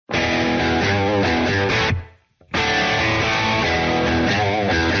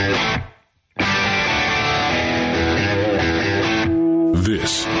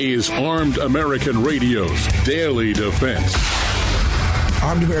is Armed American Radio's Daily Defense.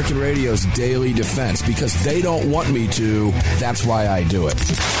 Armed American Radio's Daily Defense, because they don't want me to. That's why I do it.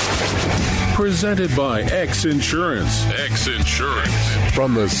 Presented by X Insurance. X Insurance.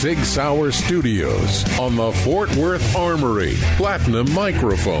 From the Sig Sauer Studios on the Fort Worth Armory Platinum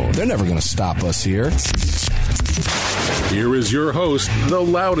Microphone. They're never going to stop us here. Here is your host, the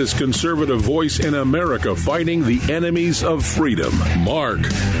loudest conservative voice in America fighting the enemies of freedom, Mark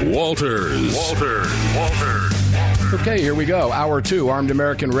Walters. Okay, here we go. Hour 2, Armed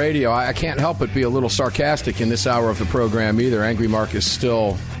American Radio. I can't help but be a little sarcastic in this hour of the program either. Angry Mark is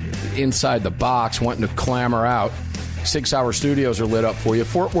still inside the box, wanting to clamor out. 6 Sauer Studios are lit up for you.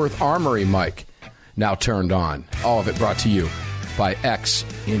 Fort Worth Armory mic now turned on. All of it brought to you by X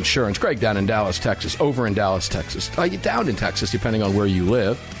Insurance. Greg down in Dallas, Texas. Over in Dallas, Texas. Down in Texas, depending on where you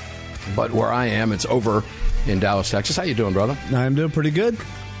live. But where I am, it's over in Dallas, Texas. How you doing, brother? I'm doing pretty good.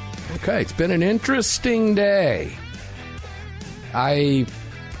 Okay, it's been an interesting day. I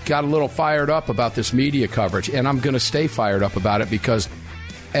got a little fired up about this media coverage, and I'm going to stay fired up about it because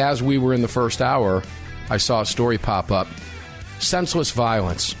as we were in the first hour, I saw a story pop up. Senseless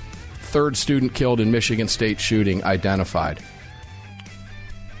violence. Third student killed in Michigan State shooting identified.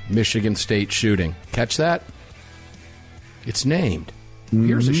 Michigan State shooting. Catch that? It's named. Mm-hmm.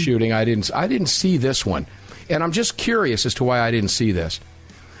 Here's a shooting I didn't see this one. And I'm just curious as to why I didn't see this.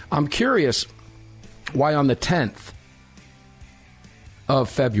 I'm curious why on the 10th of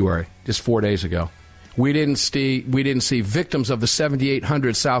February, just 4 days ago, we didn't see victims of the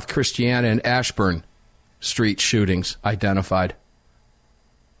 7800 South Christiana and Ashburn Street shootings identified.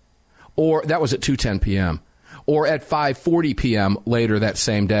 Or that was at 2:10 p.m. Or at 5:40 p.m. later that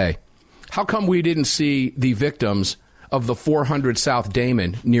same day. How come we didn't see the victims of the 400 South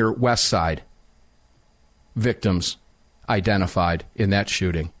Damon near West Side? Victims identified in that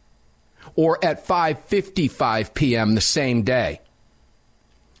shooting. Or at 5:55 p.m. the same day.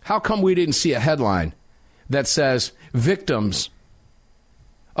 How come we didn't see a headline that says victims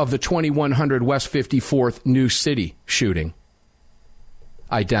of the 2100 West 54th New City shooting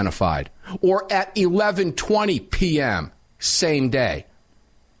identified? Or at 11:20 p.m. same day,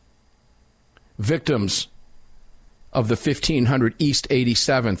 victims of the 1500 East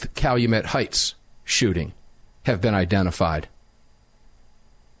 87th Calumet Heights shooting have been identified?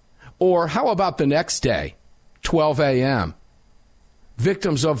 Or how about the next day, 12 a.m.,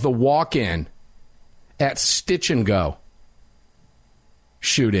 victims of the walk-in at Stitch and Go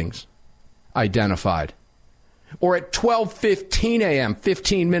shootings identified? Or at 12:15 a.m.,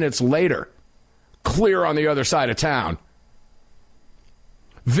 15 minutes later, clear on the other side of town,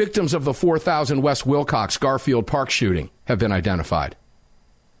 victims of the 4000 West Wilcox Garfield Park shooting have been identified?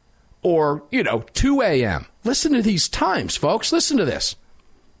 Or, 2 a.m. Listen to these times, folks. Listen to this.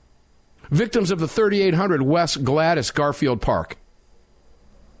 Victims of the 3800 West Gladys Garfield Park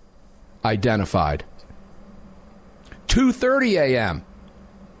identified. 2:30 a.m.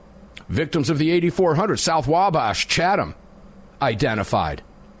 Victims of the 8400 South Wabash Chatham identified.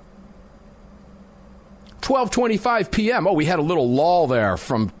 12:25 p.m. Oh, we had a little lull there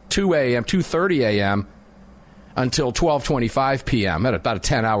from 2:30 a.m. until 12:25 p.m. At about a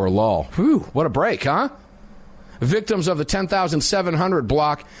 10-hour lull. Whew, what a break, huh? Victims of the 10,700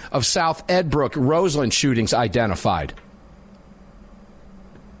 block of South Edbrook Roseland shootings identified.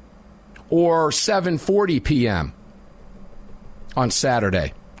 Or 7:40 p.m. on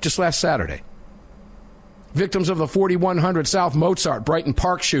Saturday, just last Saturday. Victims of the 4100 South Mozart Brighton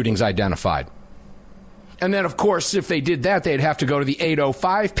Park shootings identified. And then, of course, if they did that, they'd have to go to the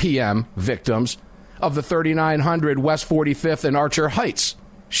 8:05 p.m. victims of the 3900 West 45th and Archer Heights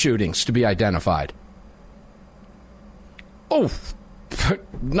shootings to be identified. Oh,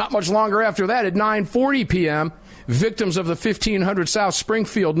 not much longer after that, at 9:40 p.m., victims of the 1500 South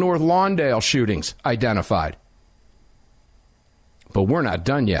Springfield North Lawndale shootings identified. But we're not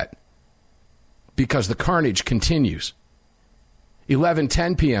done yet, because the carnage continues.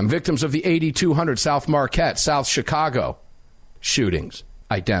 11:10 p.m., victims of the 8200 South Marquette, South Chicago shootings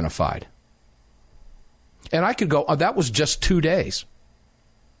identified. And I could go, that was just 2 days.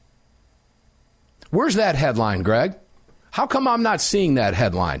 Where's that headline, Greg? How come I'm not seeing that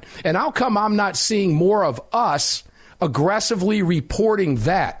headline? And how come I'm not seeing more of us aggressively reporting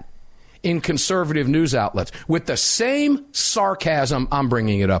that in conservative news outlets with the same sarcasm I'm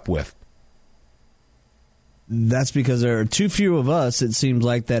bringing it up with? That's because there are too few of us, it seems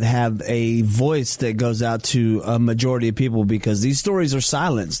like, that have a voice that goes out to a majority of people, because these stories are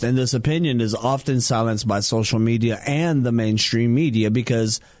silenced, and this opinion is often silenced by social media and the mainstream media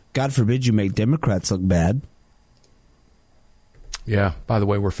because, God forbid, you make Democrats look bad. Yeah. By the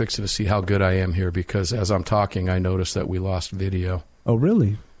way, we're fixing to see how good I am here because as I'm talking, I noticed that we lost video. Oh,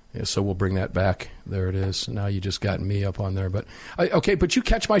 really? Yeah, so we'll bring that back. There it is. Now you just got me up on there. But okay, but you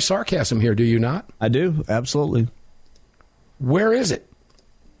catch my sarcasm here, do you not? I do, absolutely. Where is it?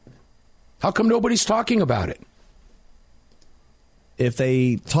 How come nobody's talking about it? If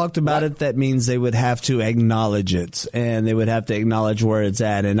they talked about it, that means they would have to acknowledge it, and they would have to acknowledge where it's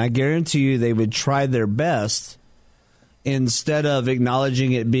at. And I guarantee you they would try their best. Instead of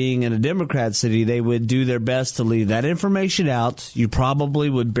acknowledging it being in a Democrat city, they would do their best to leave that information out. You probably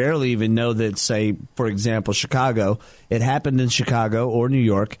would barely even know that, say, for example, Chicago. It happened in Chicago or New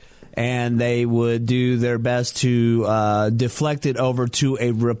York, and they would do their best to deflect it over to a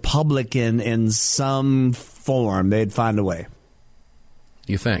Republican in some form. They'd find a way.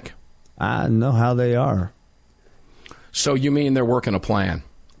 You think? I know how they are. So you mean they're working a plan?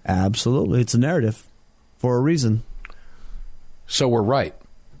 Absolutely. It's a narrative for a reason. So we're right.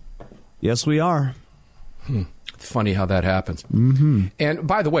 Yes, we are. It's funny how that happens. Mm-hmm. And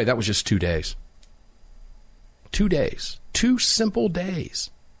by the way, that was just 2 days. 2 days. 2 simple days.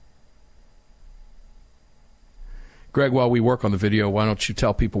 Greg, while we work on the video, why don't you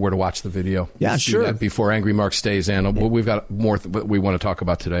tell people where to watch the video? Yeah, Let's sure. do that before Angry Mark stays in. We've got more we want to talk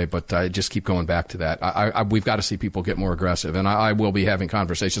about today, but I just keep going back to that. We've got to see people get more aggressive, and I will be having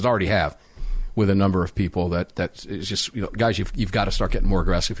conversations. I already have with a number of people that is just, guys, you've got to start getting more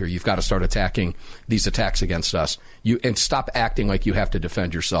aggressive here. You've got to start attacking these attacks against us. And stop acting like you have to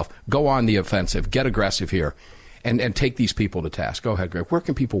defend yourself. Go on the offensive. Get aggressive here. And take these people to task. Go ahead, Greg. Where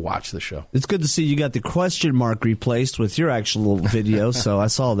can people watch the show? It's good to see you got the question mark replaced with your actual video, so I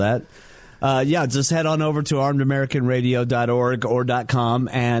saw that. Just head on over to armedamericanradio.org or .com,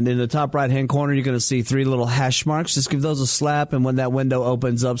 and in the top right-hand corner, you're going to see 3 little hash marks. Just give those a slap, and when that window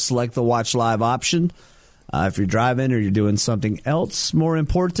opens up, select the Watch Live option. If you're driving or you're doing something else more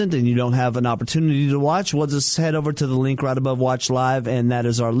important and you don't have an opportunity to watch, we'll just head over to the link right above Watch Live, and that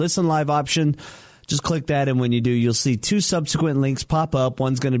is our Listen Live option. Just click that, and when you do, you'll see 2 subsequent links pop up.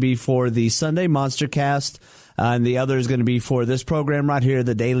 One's going to be for the Sunday Monster Cast, and the other is going to be for this program right here,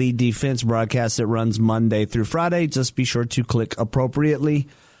 the Daily Defense broadcast that runs Monday through Friday. Just be sure to click appropriately.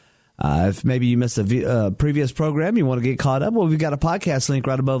 If maybe you missed a previous program, you want to get caught up, well, we've got a podcast link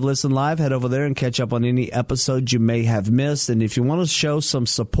right above Listen Live. Head over there and catch up on any episodes you may have missed. And if you want to show some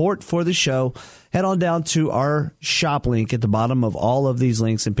support for the show, head on down to our shop link at the bottom of all of these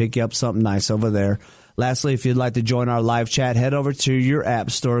links and pick you up something nice over there. Lastly, if you'd like to join our live chat, head over to your app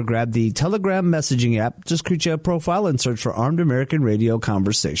store, grab the Telegram messaging app, just create a profile and search for Armed American Radio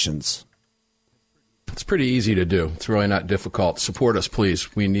Conversations. It's pretty easy to do. It's really not difficult. Support us,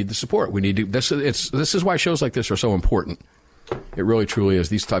 please. We need the support. We need to, this is why shows like this are so important. It really, truly is.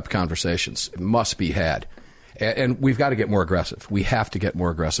 These type of conversations must be had. And we've got to get more aggressive. We have to get more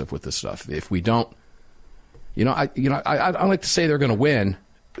aggressive with this stuff. If we don't, I like to say they're going to win.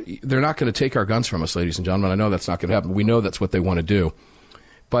 They're not going to take our guns from us, ladies and gentlemen. I know that's not going to happen. We know that's what they want to do.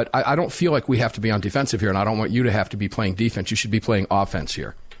 But I don't feel like we have to be on defensive here, and I don't want you to have to be playing defense. You should be playing offense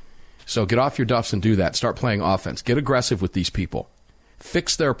here. So get off your duffs and do that. Start playing offense. Get aggressive with these people.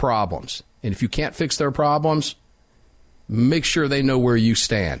 Fix their problems. And if you can't fix their problems, make sure they know where you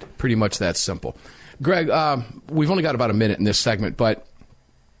stand. Pretty much that simple. Greg, we've only got about a minute in this segment, but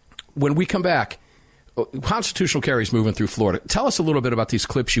when we come back, constitutional carry's moving through Florida. Tell us a little bit about these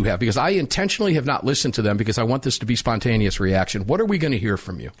clips you have, because I intentionally have not listened to them because I want this to be spontaneous reaction. What are we going to hear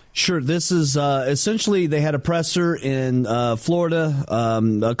from you? Sure. This is essentially they had a presser in Florida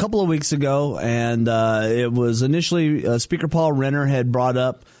a couple of weeks ago, and it was initially Speaker Paul Renner had brought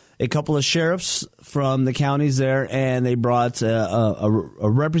up a couple of sheriffs from the counties there, and they brought a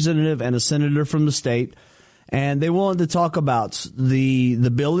representative and a senator from the state. And they wanted to talk about the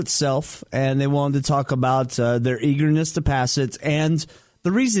bill itself, and they wanted to talk about their eagerness to pass it and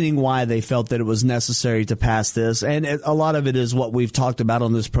the reasoning why they felt that it was necessary to pass this. And a lot of it is what we've talked about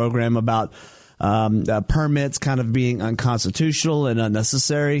on this program about permits kind of being unconstitutional and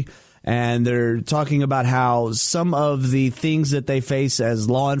unnecessary. And they're talking about how some of the things that they face as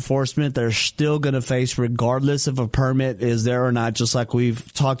law enforcement, they're still going to face regardless if a permit is there or not, just like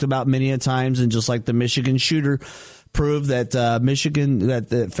we've talked about many a times. And just like the Michigan shooter proved that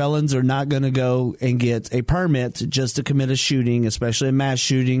the felons are not going to go and get a permit just to commit a shooting, especially a mass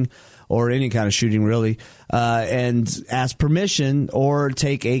shooting or any kind of shooting, really, and ask permission or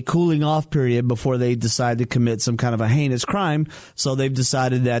take a cooling off period before they decide to commit some kind of a heinous crime. So they've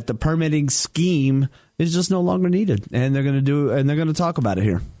decided that the permitting scheme is just no longer needed, and they're going to talk about it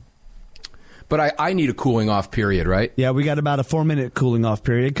here. But I need a cooling off period, right? Yeah, we got about a 4-minute cooling off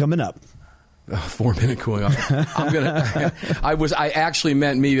period coming up. 4-minute cooling off. I actually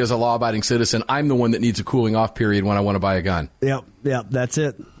meant me as a law-abiding citizen. I'm the one that needs a cooling off period when I want to buy a gun. Yep, that's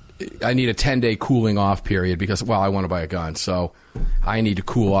it. I need a 10-day cooling off period because, I want to buy a gun. So I need to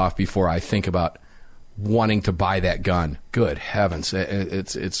cool off before I think about wanting to buy that gun. Good heavens.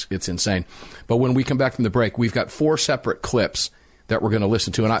 It's insane. But when we come back from the break, we've got 4 separate clips that we're going to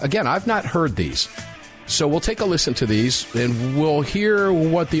listen to. And I've not heard these. So we'll take a listen to these, and we'll hear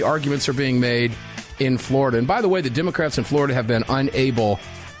what the arguments are being made in Florida. And by the way, the Democrats in Florida have been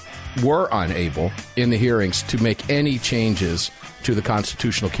were unable in the hearings to make any changes to the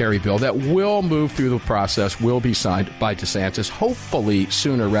constitutional carry bill that will move through the process, will be signed by DeSantis, hopefully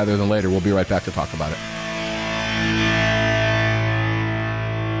sooner rather than later. We'll be right back to talk about it.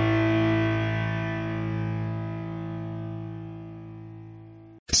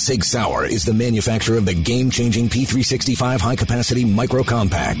 Sig Sauer is the manufacturer of the game-changing P365 high-capacity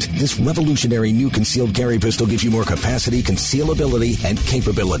micro-compact. This revolutionary new concealed carry pistol gives you more capacity, concealability, and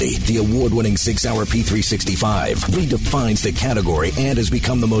capability. The award-winning Sig Sauer P365 redefines the category and has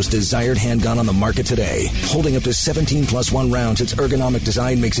become the most desired handgun on the market today. Holding up to 17+1 rounds, its ergonomic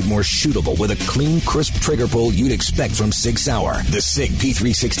design makes it more shootable with a clean, crisp trigger pull you'd expect from Sig Sauer. The Sig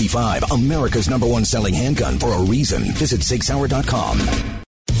P365, America's #1 selling handgun for a reason. Visit SigSauer.com.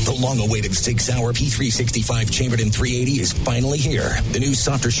 The long-awaited Sig Sauer P365 chambered in .380 is finally here. The new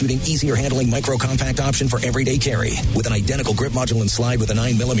softer shooting, easier handling micro-compact option for everyday carry. With an identical grip module and slide with a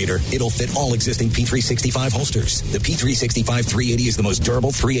 9mm, it'll fit all existing P365 holsters. The P365 .380 is the most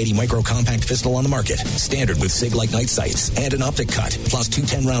durable .380 micro-compact pistol on the market. Standard with SIG-like night sights and an optic cut, plus 2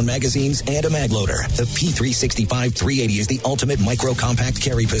 10-round magazines and a mag loader. The P365 .380 is the ultimate micro-compact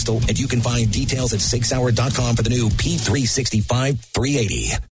carry pistol, and you can find details at SigSauer.com for the new P365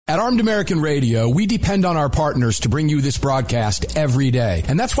 .380. At Armed American Radio, we depend on our partners to bring you this broadcast every day.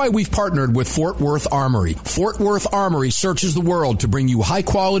 And that's why we've partnered with Fort Worth Armory. Fort Worth Armory searches the world to bring you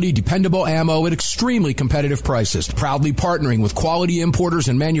high-quality, dependable ammo at extremely competitive prices. Proudly partnering with quality importers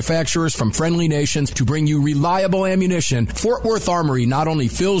and manufacturers from friendly nations to bring you reliable ammunition, Fort Worth Armory not only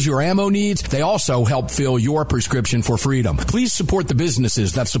fills your ammo needs, they also help fill your prescription for freedom. Please support the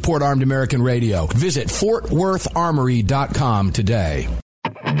businesses that support Armed American Radio. Visit FortWorthArmory.com today.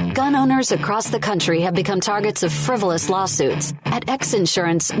 Gun owners across the country have become targets of frivolous lawsuits. At X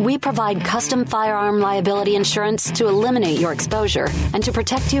Insurance, we provide custom firearm liability insurance to eliminate your exposure and to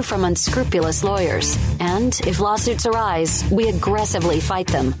protect you from unscrupulous lawyers. And if lawsuits arise, we aggressively fight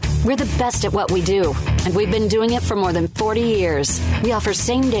them. We're the best at what we do, and we've been doing it for more than 40 years. We offer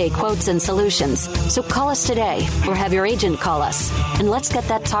same-day quotes and solutions. So call us today or have your agent call us, and let's get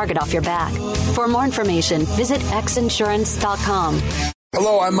that target off your back. For more information, visit xinsurance.com.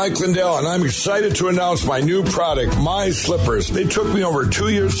 Hello, I'm Mike Lindell, and I'm excited to announce my new product, My Slippers. They took me over 2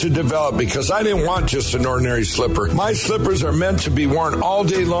 years to develop because I didn't want just an ordinary slipper. My slippers are meant to be worn all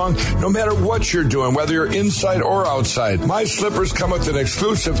day long, no matter what you're doing, whether you're inside or outside. My slippers come with an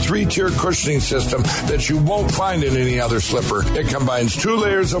exclusive 3-tier cushioning system that you won't find in any other slipper. It combines 2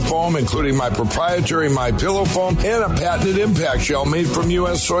 layers of foam, including my proprietary My Pillow foam and a patented impact gel made from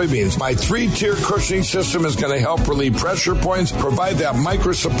U.S. soybeans. My 3-tier cushioning system is going to help relieve pressure points, provide that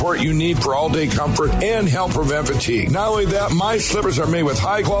micro support you need for all-day comfort, and help prevent fatigue. Not only that, my slippers are made with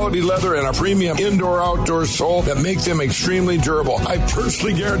high-quality leather and a premium indoor-outdoor sole that make them extremely durable. I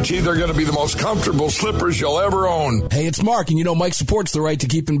personally guarantee they're going to be the most comfortable slippers you'll ever own. Hey, it's Mark, and you know Mike supports the right to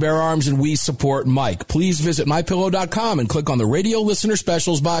keep and bear arms, and we support Mike. Please visit MyPillow.com and click on the radio listener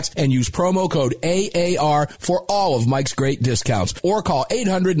specials box and use promo code AAR for all of Mike's great discounts. Or call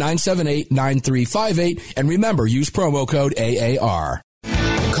 800-978-9358, and remember, use promo code AAR.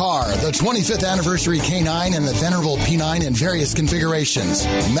 Car, the 25th anniversary K9 and the venerable P9 in various configurations.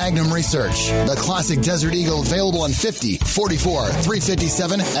 Magnum Research, the classic Desert Eagle available in 50, 44,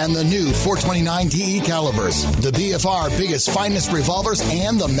 357, and the new 429 DE calibers. The BFR biggest, finest revolvers,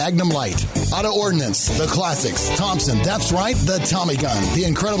 and the Magnum Light. Auto Ordnance, the classics. Thompson, that's right, the Tommy gun, the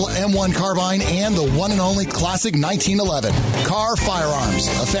incredible M1 carbine, and the one and only classic 1911. Car Firearms,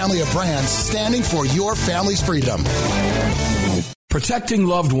 a family of brands standing for your family's freedom. Protecting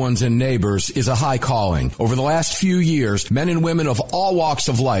loved ones and neighbors is a high calling. Over the last few years, men and women of all walks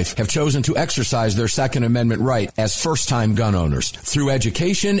of life have chosen to exercise their Second Amendment right as first-time gun owners. Through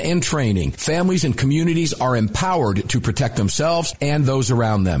education and training, families and communities are empowered to protect themselves and those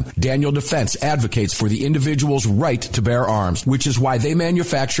around them. Daniel Defense advocates for the individual's right to bear arms, which is why they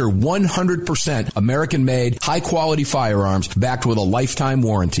manufacture 100% American-made, high-quality firearms backed with a lifetime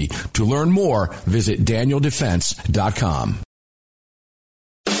warranty. To learn more, visit DanielDefense.com.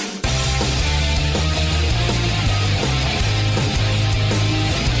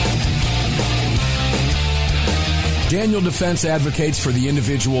 Daniel Defense advocates for the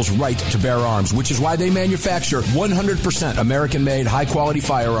individual's right to bear arms, which is why they manufacture 100% American-made, high-quality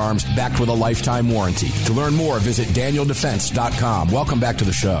firearms backed with a lifetime warranty. To learn more, visit DanielDefense.com. Welcome back to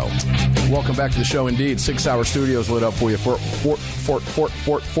the show. Welcome back to the show, indeed. 6 Hour Studios lit up for you.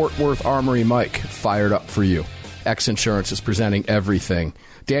 Fort Worth Armory Mike fired up for you. X Insurance is presenting everything.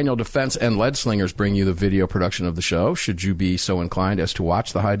 Daniel Defense and Lead Slingers bring you the video production of the show, should you be so inclined as to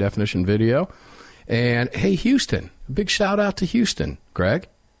watch the high-definition video. And, hey, Houston. A big shout-out to Houston, Greg.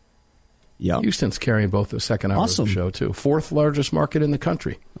 Yep. Houston's carrying both the second hour of the show, too. Fourth largest market in the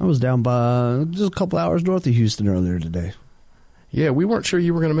country. I was down by just a couple hours north of Houston earlier today. Yeah, we weren't sure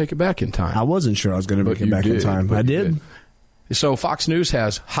you were going to make it back in time. I wasn't sure I was going to make it back in time. I did. So Fox News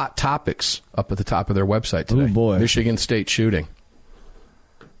has hot topics up at the top of their website today. Oh, boy. Michigan State shooting.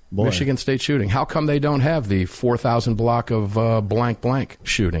 Boy. Michigan State shooting. How come they don't have the 4,000 block of blank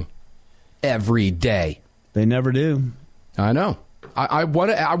shooting every day? They never do. I know. I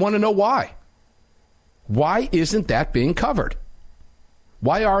want to know why. Why isn't that being covered?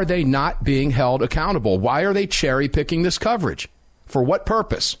 Why are they not being held accountable? Why are they cherry picking this coverage? For what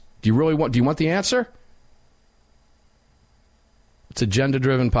purpose? Do you want the answer? It's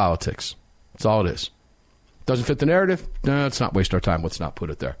agenda-driven politics. That's all it is. Doesn't fit the narrative? No, let's not waste our time. Let's not put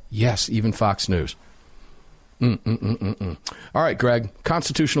it there. Yes, even Fox News. All right, Greg,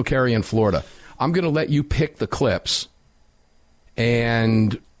 constitutional carry in Florida. I'm going to let you pick the clips,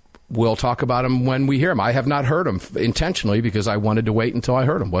 and we'll talk about them when we hear them. I have not heard them intentionally because I wanted to wait until I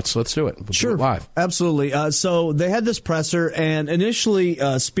heard them. Let's do it. We'll sure. Do it live. Absolutely. So they had this presser, and initially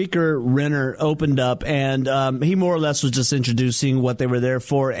Speaker Renner opened up, and he more or less was just introducing what they were there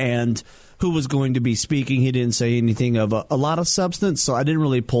for and who was going to be speaking. He didn't say anything of a lot of substance, so I didn't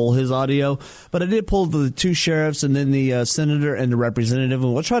really pull his audio. But I did pull the two sheriffs and then the senator and the representative,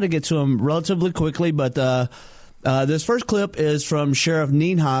 and we'll try to get to them relatively quickly. But this first clip is from Sheriff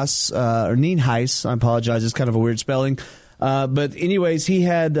Nienhuis, or Nienhuis. I apologize. It's kind of a weird spelling. But anyways, he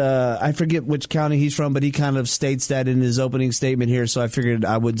had, I forget which county he's from, but he kind of states that in his opening statement here. So I figured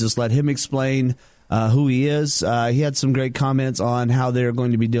I would just let him explain who he is. He had some great comments on how they're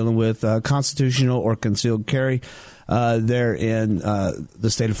going to be dealing with constitutional or concealed carry there in the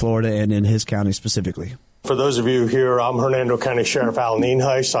state of Florida and in his county specifically. For those of you here, I'm Hernando County Sheriff Al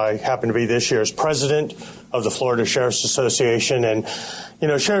Nienhuis. I happen to be this year's president of the Florida Sheriff's Association. And, you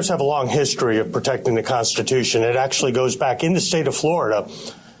know, sheriffs have a long history of protecting the Constitution. It actually goes back in the state of Florida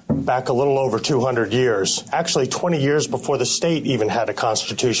back a little over 200 years. Actually, 20 years before the state even had a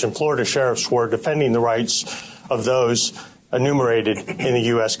constitution, Florida sheriffs were defending the rights of those enumerated in the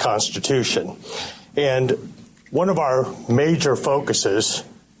U.S. Constitution. And one of our major focuses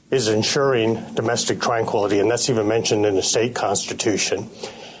is ensuring domestic tranquility, and that's even mentioned in the state constitution.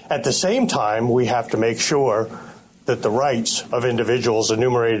 At the same time, we have to make sure that the rights of individuals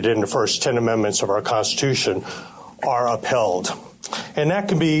enumerated in the first 10 amendments of our Constitution are upheld. And that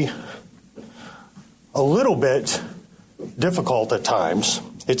can be a little bit difficult at times.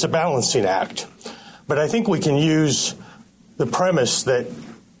 It's a balancing act. But I think we can use the premise that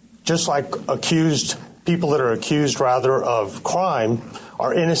just like people that are accused rather of crime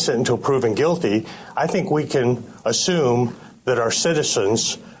are innocent until proven guilty, I think we can assume that our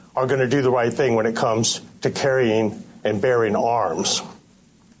citizens are going to do the right thing when it comes to carrying and bearing arms.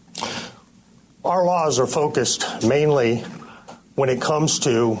 Our laws are focused mainly when it comes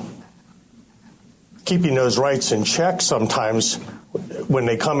to keeping those rights in check. Sometimes when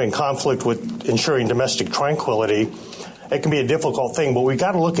they come in conflict with ensuring domestic tranquility, it can be a difficult thing, but we've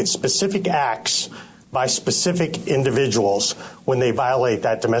got to look at specific acts by specific individuals when they violate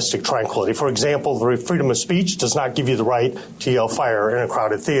that domestic tranquility. For example, the freedom of speech does not give you the right to yell fire in a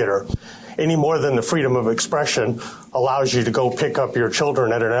crowded theater, any more than the freedom of expression allows you to go pick up your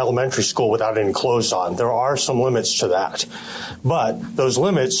children at an elementary school without any clothes on. There are some limits to that. But those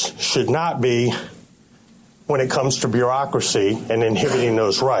limits should not be when it comes to bureaucracy and inhibiting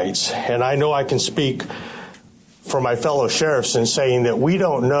those rights. And I know I can speak for my fellow sheriffs in saying that we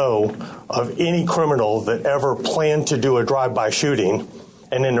don't know of any criminal that ever planned to do a drive-by shooting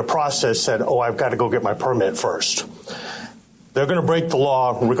and in the process said, I've got to go get my permit first. They're going to break the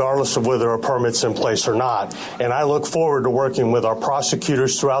law regardless of whether a permit's in place or not. And I look forward to working with our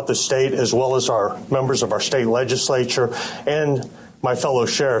prosecutors throughout the state as well as our members of our state legislature and my fellow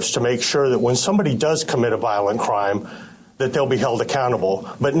sheriffs to make sure that when somebody does commit a violent crime, that they'll be held accountable,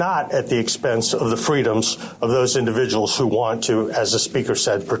 but not at the expense of the freedoms of those individuals who want to, as the speaker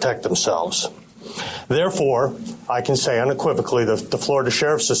said, protect themselves. Therefore, I can say unequivocally that the Florida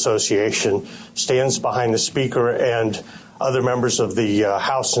Sheriff's Association stands behind the speaker and other members of the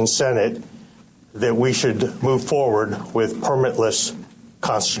House and Senate that we should move forward with permitless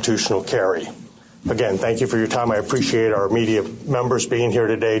constitutional carry. Again, thank you for your time. I appreciate our media members being here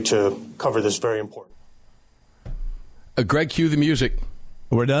today to cover this very important. Greg, cue the music.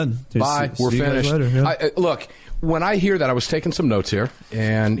 We're done. Bye. We're finished. Later, yeah. Look, when I hear that, I was taking some notes here,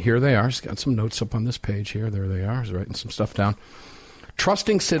 and here they are. Just got some notes up on this page here. There they are. I was writing some stuff down.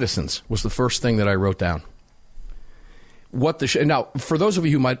 Trusting citizens was the first thing that I wrote down. Now, for those of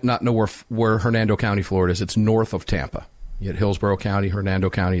you who might not know where Hernando County, Florida is, it's north of Tampa. You had Hillsborough County. Hernando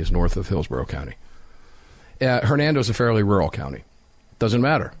County is north of Hillsborough County. Hernando is a fairly rural county. Doesn't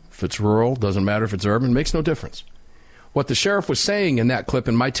matter if it's rural, doesn't matter if it's urban, makes no difference. What the sheriff was saying in that clip,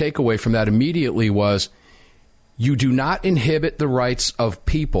 and my takeaway from that immediately was, you do not inhibit the rights of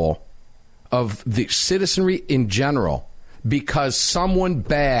people, of the citizenry in general, because someone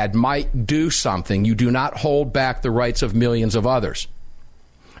bad might do something. You do not hold back the rights of millions of others.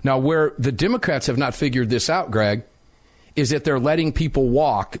 Now, where the Democrats have not figured this out, Greg, is that they're letting people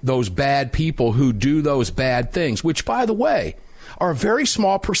walk, those bad people who do those bad things, which, by the way, are a very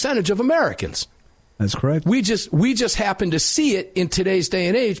small percentage of Americans. That's correct. We just happen to see it in today's day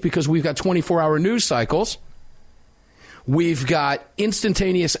and age because we've got 24-hour news cycles. We've got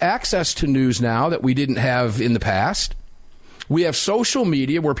instantaneous access to news now that we didn't have in the past. We have social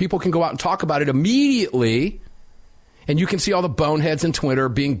media where people can go out and talk about it immediately, and you can see all the boneheads in Twitter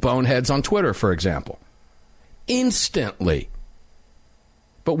being boneheads on Twitter, for example. Instantly.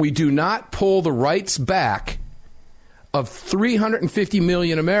 But we do not pull the rights back of 350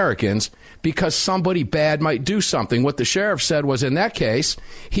 million Americans because somebody bad might do something. What the sheriff said was, in that case,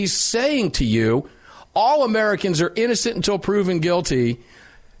 he's saying to you, all Americans are innocent until proven guilty.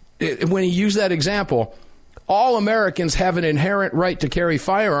 When he used that example, all Americans have an inherent right to carry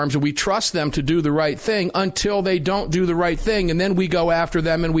firearms, and we trust them to do the right thing until they don't do the right thing, and then we go after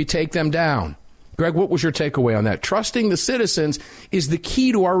them and we take them down. Greg, what was your takeaway on that? Trusting the citizens is the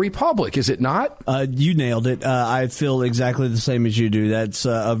key to our republic, is it not? You nailed it. I feel exactly the same as you do. That's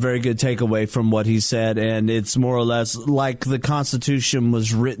a very good takeaway from what he said, and it's more or less like the Constitution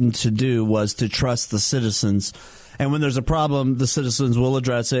was written to do, was to trust the citizens. And when there's a problem, the citizens will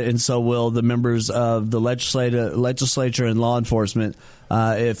address it, and so will the members of the legislature and law enforcement.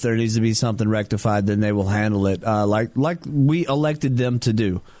 If there needs to be something rectified, then they will handle it like we elected them to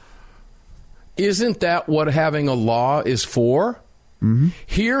do. Isn't that what having a law is for? Mm-hmm.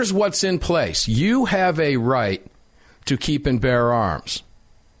 Here's what's in place. You have a right to keep and bear arms.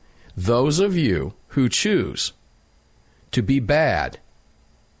 Those of you who choose to be bad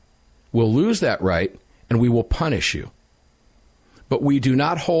will lose that right, and we will punish you. But we do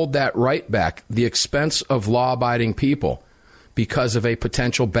not hold that right back, the expense of law-abiding people, because of a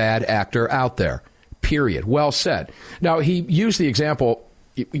potential bad actor out there. Period. Well said. Now, he used the example,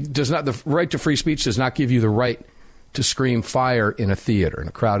 the right to free speech does not give you the right to scream fire in a theater, in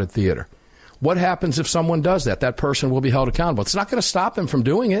a crowded theater. What happens if someone does that? That person will be held accountable. It's not going to stop them from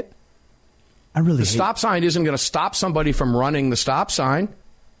doing it. The stop sign isn't going to stop somebody from running the stop sign.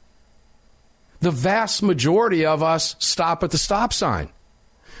 The vast majority of us stop at the stop sign.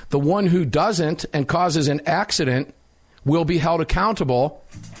 The one who doesn't and causes an accident will be held accountable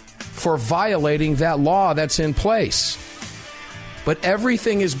for violating that law that's in place. But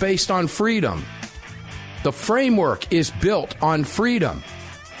everything is based on freedom. The framework is built on freedom.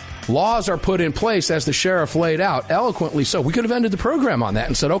 Laws are put in place, as the sheriff laid out, eloquently so. We could have ended the program on that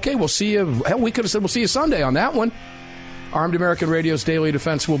and said, okay, we'll see you. Hell, we could have said, we'll see you Sunday on that one. Armed American Radio's Daily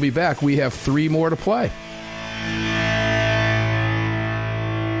Defense will be back. We have 3 more to play.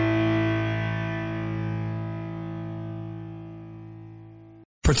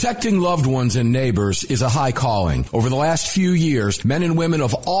 Protecting loved ones and neighbors is a high calling. Over the last few years, men and women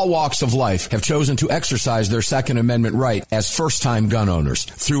of all walks of life have chosen to exercise their Second Amendment right as first-time gun owners.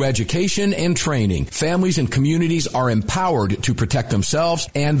 Through education and training, families and communities are empowered to protect themselves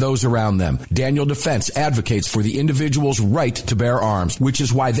and those around them. Daniel Defense advocates for the individual's right to bear arms, which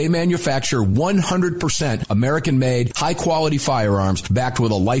is why they manufacture 100% American-made, high-quality firearms backed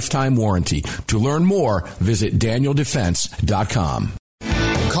with a lifetime warranty. To learn more, visit DanielDefense.com.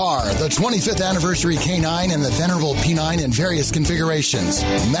 Car, the 25th anniversary K9 and the venerable P9 in various configurations.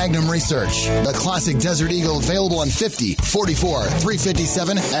 Magnum Research, the classic Desert Eagle available in 50, 44,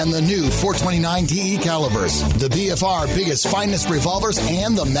 357, and the new 429 DE calibers. The BFR biggest, finest revolvers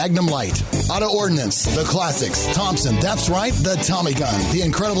and the Magnum Light. Auto Ordnance, the classics. Thompson, that's right, the Tommy gun, the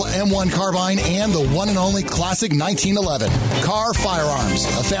incredible M1 carbine, and the one and only classic 1911. Car Firearms,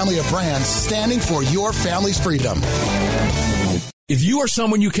 a family of brands standing for your family's freedom. If you or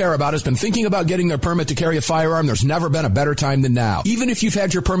someone you care about has been thinking about getting their permit to carry a firearm, there's never been a better time than now. Even if you've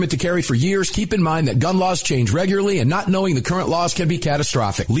had your permit to carry for years, keep in mind that gun laws change regularly, and not knowing the current laws can be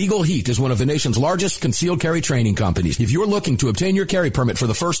catastrophic. Legal Heat is one of the nation's largest concealed carry training companies. If you're looking to obtain your carry permit for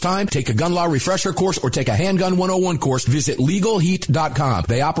the first time, take a gun law refresher course or take a handgun 101 course, visit LegalHeat.com.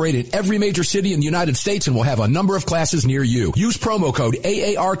 They operate in every major city in the United States and will have a number of classes near you. Use promo code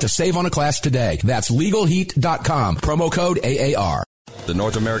AAR to save on a class today. That's LegalHeat.com. Promo code AAR. The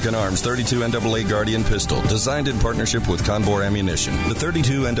North American Arms 32 NAA Guardian pistol, designed in partnership with Conbor Ammunition. The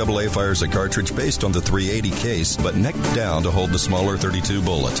 32 NAA fires a cartridge based on the .380 case, but neck down to hold the smaller .32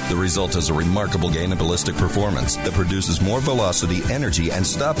 bullet. The result is a remarkable gain in ballistic performance that produces more velocity, energy, and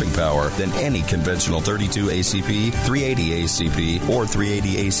stopping power than any conventional .32 ACP, .380 ACP, or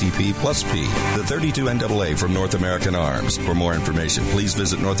 .380 ACP plus P. The 32 NAA from North American Arms. For more information, please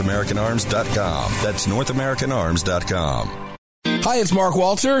visit NorthAmericanArms.com. That's NorthAmericanArms.com. Hi, it's Mark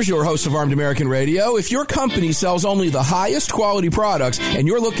Walters, your host of Armed American Radio. If your company sells only the highest quality products and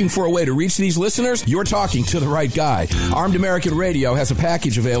you're looking for a way to reach these listeners, you're talking to the right guy. Armed American Radio has a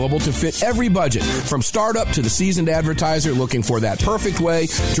package available to fit every budget, from startup to the seasoned advertiser looking for that perfect way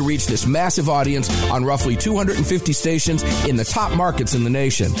to reach this massive audience on roughly 250 stations in the top markets in the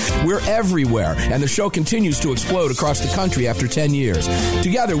nation. We're everywhere, and the show continues to explode across the country after 10 years.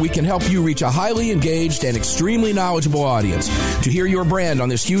 Together, we can help you reach a highly engaged and extremely knowledgeable audience. To hear your brand on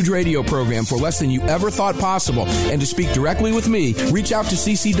this huge radio program for less than you ever thought possible and to speak directly with me, reach out to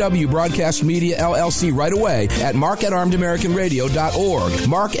CCW Broadcast Media LLC right away at mark@armedamericanradio.org.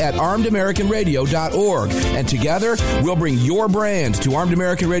 mark@armedamericanradio.org. And together, we'll bring your brand to Armed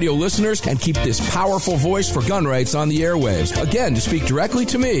American Radio listeners and keep this powerful voice for gun rights on the airwaves. Again, to speak directly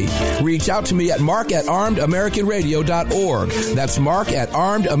to me, reach out to me at mark@armedamericanradio.org. That's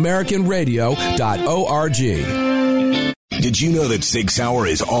mark@armedamericanradio.org. Did you know that Sig Sauer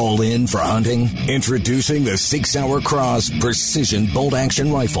is all in for hunting? Introducing the Sig Sauer Cross Precision Bolt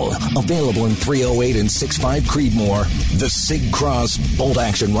Action Rifle. Available in .308 and 6.5 Creedmoor. The Sig Cross Bolt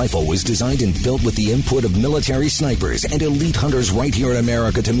Action Rifle was designed and built with the input of military snipers and elite hunters right here in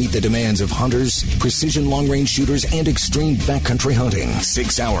America to meet the demands of hunters, precision long-range shooters, and extreme backcountry hunting.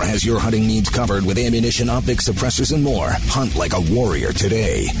 Sig Sauer has your hunting needs covered with ammunition, optics, suppressors, and more. Hunt like a warrior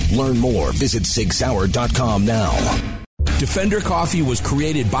today. Learn more. Visit SigSauer.com now. Defender Coffee was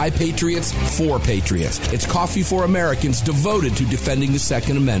created by Patriots for Patriots. It's coffee for Americans devoted to defending the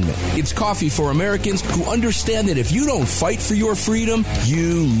Second Amendment. It's coffee for Americans who understand that if you don't fight for your freedom,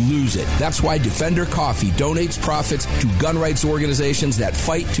 you lose it. That's why Defender Coffee donates profits to gun rights organizations that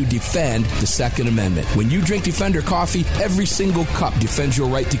fight to defend the Second Amendment. When you drink Defender Coffee, every single cup defends your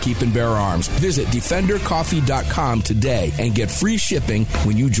right to keep and bear arms. Visit DefenderCoffee.com today and get free shipping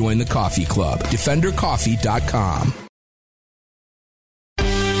when you join the coffee club. DefenderCoffee.com.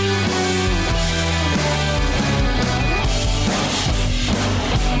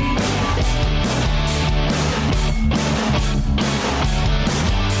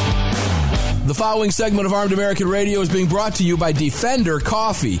 The following segment of Armed American Radio is being brought to you by Defender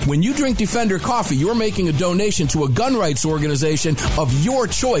Coffee. When you drink Defender Coffee, you're making a donation to a gun rights organization of your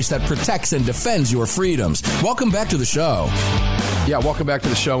choice that protects and defends your freedoms. Welcome back to the show. Yeah, welcome back to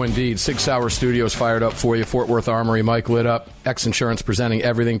the show indeed. 6 Hour Studios fired up for you. Fort Worth Armory, Mike lit up. X Insurance presenting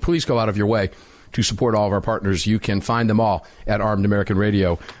everything. Please go out of your way to support all of our partners. You can find them all at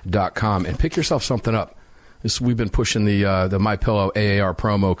armedamericanradio.com and pick yourself something up. We've been pushing the MyPillow AAR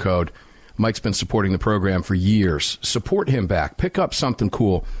promo code. Mike's been supporting the program for years. Support him back. Pick up something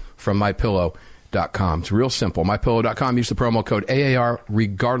cool from MyPillow.com. It's real simple. MyPillow.com. Use the promo code AAR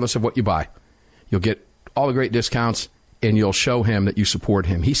regardless of what you buy. You'll get all the great discounts, and you'll show him that you support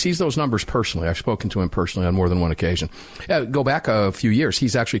him. He sees those numbers personally. I've spoken to him personally on more than one occasion. Go back a few years.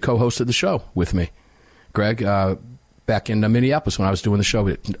 He's actually co-hosted the show with me. Greg, back in Minneapolis when I was doing the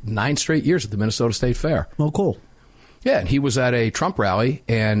show. 9 straight years at the Minnesota State Fair. Oh, cool. Yeah, and he was at a Trump rally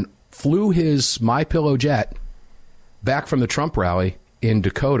and flew his MyPillow jet back from the Trump rally in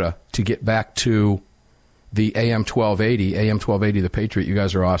Dakota to get back to the AM 1280, the Patriot. You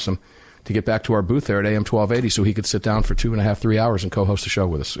guys are awesome. To get back to our booth there at AM 1280 so he could sit down for 2.5, 3 hours and co-host the show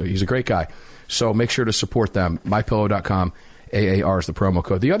with us. He's a great guy. So make sure to support them. MyPillow.com, AAR is the promo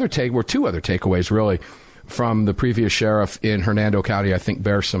code. The other were 2 other takeaways, really, from the previous sheriff in Hernando County, I think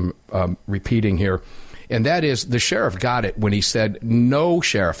bears some repeating here. And that is, the sheriff got it when he said no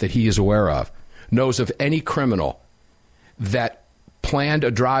sheriff that he is aware of knows of any criminal that planned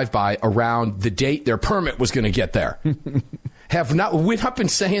a drive-by around the date their permit was going to get there. We've not been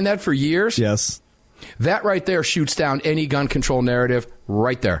saying that for years? Yes. That right there shoots down any gun control narrative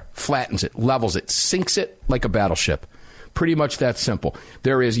right there. Flattens it, levels it, sinks it like a battleship. Pretty much that simple.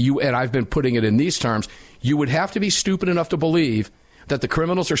 There is you, and I've been putting it in these terms. You would have to be stupid enough to believe that the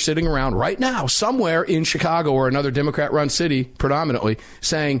criminals are sitting around right now somewhere in Chicago or another Democrat-run city, predominantly,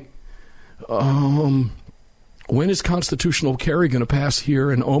 saying, when is constitutional carry going to pass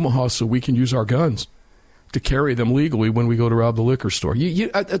here in Omaha so we can use our guns to carry them legally when we go to rob the liquor store?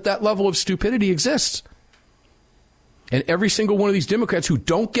 That level of stupidity exists. And every single one of these Democrats who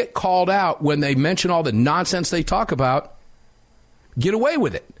don't get called out when they mention all the nonsense they talk about get away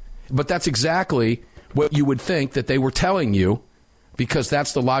with it. But that's exactly what you would think that they were telling you, because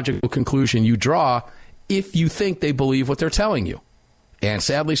that's the logical conclusion you draw if you think they believe what they're telling you. And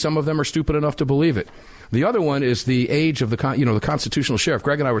sadly, some of them are stupid enough to believe it. The other one is the age of the constitutional sheriff.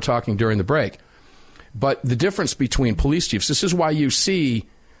 Greg and I were talking during the break. But the difference between police chiefs, this is why you see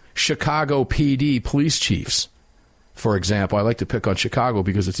Chicago PD police chiefs. For example, I like to pick on Chicago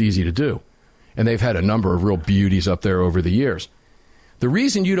because it's easy to do. And they've had a number of real beauties up there over the years. The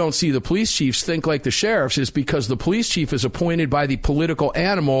reason you don't see the police chiefs think like the sheriffs is because the police chief is appointed by the political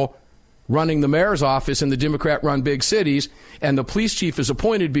animal running the mayor's office in the Democrat-run big cities, and the police chief is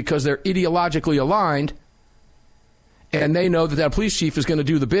appointed because they're ideologically aligned, and they know that that police chief is going to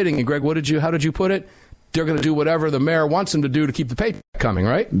do the bidding. And Greg, how did you put it? They're going to do whatever the mayor wants them to do to keep the paycheck coming,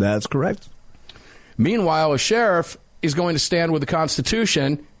 right? That's correct. Meanwhile, a sheriff is going to stand with the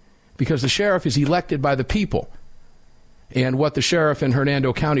Constitution because the sheriff is elected by the people. And what the sheriff in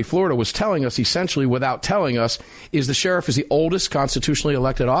Hernando County, Florida, was telling us, essentially without telling us, is the sheriff is the oldest constitutionally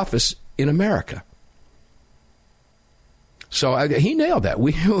elected office in America. So he nailed that.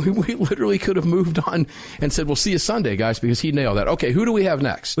 We literally could have moved on and said, we'll see you Sunday, guys, because he nailed that. Okay, who do we have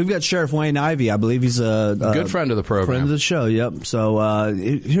next? We've got Sheriff Wayne Ivey. I believe he's a good friend of the program. Friend of the show, yep. So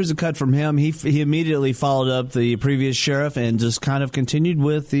here's a cut from him. He immediately followed up the previous sheriff and just kind of continued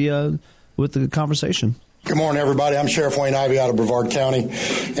with the conversation. Good morning, everybody. I'm Sheriff Wayne Ivey out of Brevard County,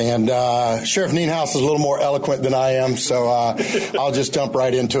 and Sheriff Nienhuis is a little more eloquent than I am, so I'll just jump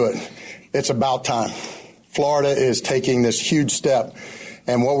right into it. It's about time. Florida is taking this huge step,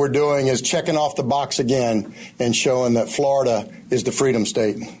 and what we're doing is checking off the box again and showing that Florida is the freedom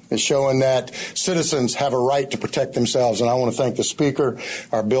state. It's showing that citizens have a right to protect themselves, and I want to thank the Speaker,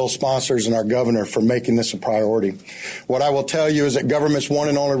 our bill sponsors, and our governor for making this a priority. What I will tell you is that government's one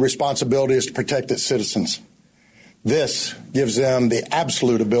and only responsibility is to protect its citizens. This gives them the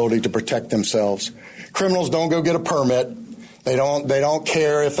absolute ability to protect themselves. Criminals don't go get a permit. They don't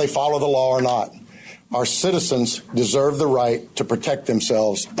care if they follow the law or not. Our citizens deserve the right to protect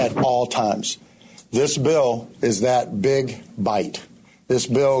themselves at all times. This bill is that big bite. This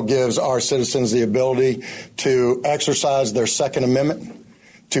bill gives our citizens the ability to exercise their Second Amendment,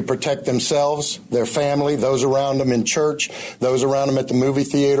 to protect themselves, their family, those around them in church, those around them at the movie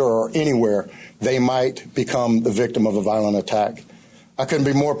theater or anywhere they might become the victim of a violent attack. I couldn't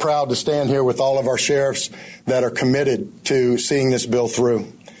be more proud to stand here with all of our sheriffs that are committed to seeing this bill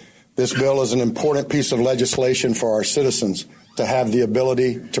through. This bill is an important piece of legislation for our citizens to have the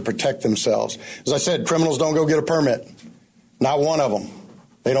ability to protect themselves. As I said, criminals don't go get a permit. Not one of them.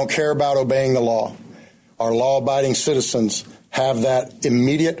 They don't care about obeying the law. Our law-abiding citizens have that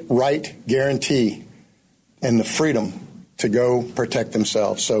immediate right guarantee and the freedom to go protect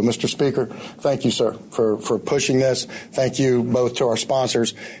themselves. So, Mr. Speaker, thank you, sir, for pushing this. Thank you both to our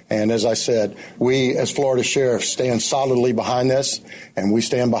sponsors. And as I said, we as Florida sheriffs stand solidly behind this, and we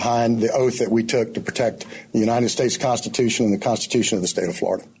stand behind the oath that we took to protect the United States Constitution and the Constitution of the state of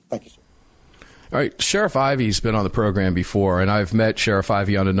Florida. Thank you, sir. All right, Sheriff Ivey's been on the program before, and I've met Sheriff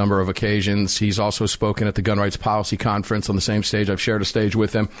Ivey on a number of occasions. He's also spoken at the Gun Rights Policy Conference on the same stage. I've shared a stage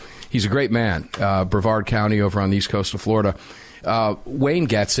with him. He's a great man, Brevard County over on the east coast of Florida. Wayne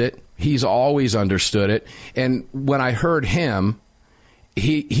gets it. He's always understood it. And when I heard him,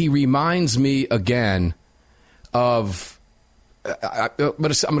 he reminds me again of, I'm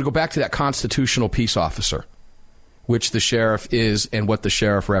going to go back to that constitutional peace officer, which the sheriff is and what the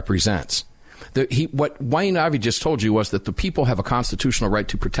sheriff represents. What Wayne Ivey just told you was that the people have a constitutional right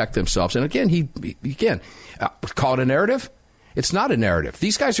to protect themselves. And again, call it a narrative? It's not a narrative.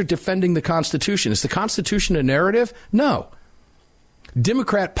 These guys are defending the Constitution. Is the Constitution a narrative? No.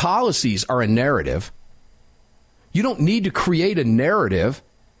 Democrat policies are a narrative. You don't need to create a narrative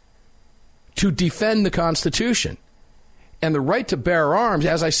to defend the Constitution. And the right to bear arms,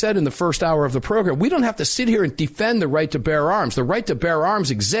 as I said in the first hour of the program, we don't have to sit here and defend the right to bear arms. The right to bear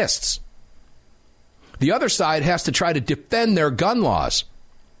arms exists. The other side has to try to defend their gun laws,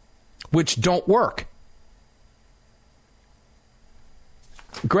 which don't work.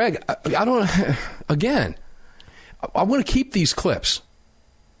 Greg, I want to keep these clips.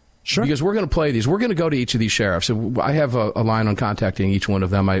 Sure. Because we're going to play these. We're going to go to each of these sheriffs. I have a line on contacting each one of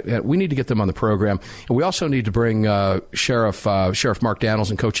them. We need to get them on the program. And we also need to bring Sheriff Mark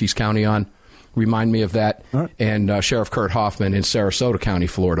Daniels in Cochise County on. Remind me of that. Right. And Sheriff Kurt Hoffman in Sarasota County,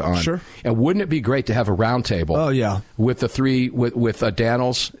 Florida on. Sure. And wouldn't it be great to have a roundtable? Oh, yeah. With the three, with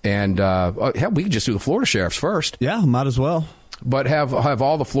Daniels and hell, we could just do the Florida sheriffs first. Yeah, might as well. But have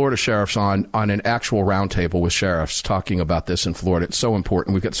all the Florida sheriffs on an actual roundtable with sheriffs talking about this in Florida. It's so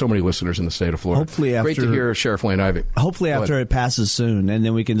important. We've got so many listeners in the state of Florida. Hopefully Great to hear Sheriff Wayne Ivey. Hopefully after it passes soon, and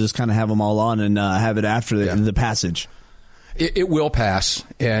then we can just kind of have them all on and have it after the passage. It will pass.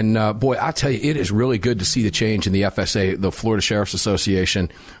 And, boy, I'll tell you, it is really good to see the change in the FSA, the Florida Sheriff's Association,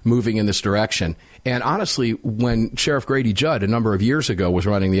 moving in this direction. And honestly, when Sheriff Grady Judd a number of years ago was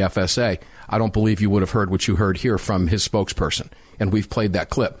running the FSA, I don't believe you would have heard what you heard here from his spokesperson. And we've played that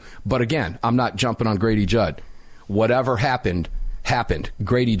clip. But again, I'm not jumping on Grady Judd. Whatever happened, happened.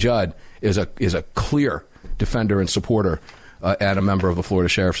 Grady Judd is a clear defender and supporter and a member of the Florida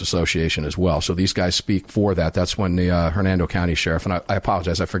Sheriff's Association as well. So these guys speak for that. That's when the Hernando County Sheriff, and I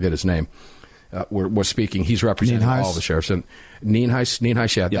apologize, I forget his name, was speaking. He's representing all the sheriffs. And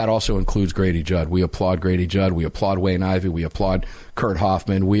Nienhuis, yeah, that also includes Grady Judd. We applaud Grady Judd. We applaud Wayne Ivey. We applaud Kurt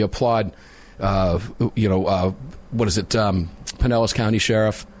Hoffman. We applaud, Pinellas County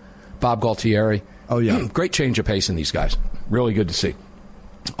Sheriff, Bob Galtieri. Oh, yeah. Great change of pace in these guys. Really good to see.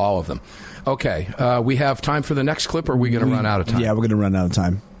 All of them. Okay, we have time for the next clip, or are we going to run out of time? Yeah, we're going to run out of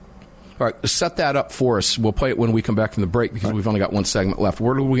time. All right, set that up for us. We'll play it when we come back from the break because we've only got one segment left.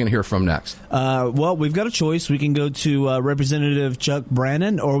 Where are we going to hear from next? Well, we've got a choice. We can go to Representative Chuck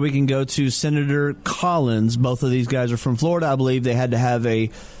Brannon, or we can go to Senator Collins. Both of these guys are from Florida. I believe they had to have a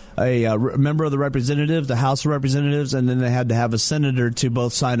member of the representative, the House of Representatives, and then they had to have a senator to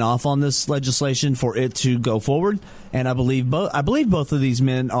both sign off on this legislation for it to go forward. And I believe both of these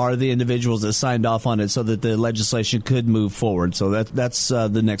men are the individuals that signed off on it so that the legislation could move forward. So that's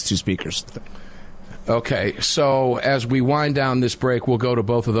the next two speakers. Okay, so as we wind down this break, we'll go to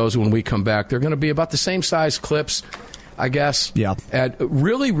both of those when we come back. They're going to be about the same size clips, I guess. Yeah. And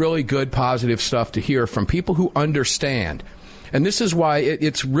really, really good, positive stuff to hear from people who understand. And this is why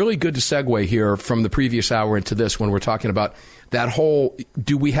it's really good to segue here from the previous hour into this when we're talking about that whole,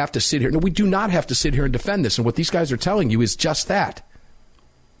 do we have to sit here? No, we do not have to sit here and defend this. And what these guys are telling you is just that.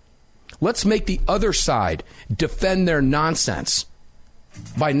 Let's make the other side defend their nonsense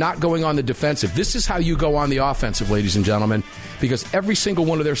by not going on the defensive. This is how you go on the offensive, ladies and gentlemen, because every single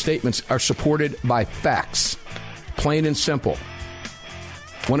one of their statements are supported by facts. Plain and simple.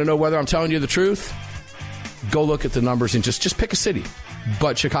 Want to know whether I'm telling you the truth? Go look at the numbers and just pick a city.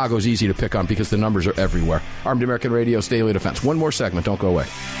 But Chicago's easy to pick on because the numbers are everywhere. Armed American Radio's Daily Defense. One more segment. Don't go away.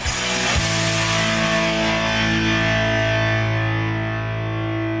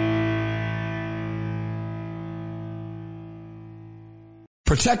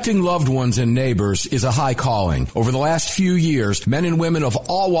 Protecting loved ones and neighbors is a high calling. Over the last few years, men and women of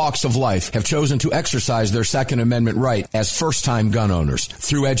all walks of life have chosen to exercise their Second Amendment right as first-time gun owners.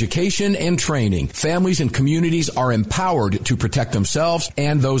 Through education and training, families and communities are empowered to protect themselves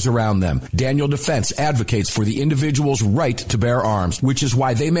and those around them. Daniel Defense advocates for the individual's right to bear arms, which is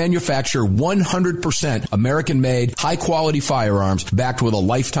why they manufacture 100% American-made, high-quality firearms backed with a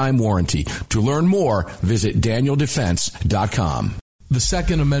lifetime warranty. To learn more, visit DanielDefense.com. The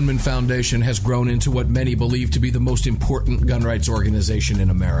Second Amendment Foundation has grown into what many believe to be the most important gun rights organization in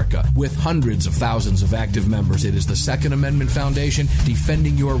America. With hundreds of thousands of active members, it is the Second Amendment Foundation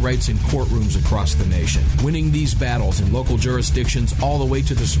defending your rights in courtrooms across the nation. Winning these battles in local jurisdictions all the way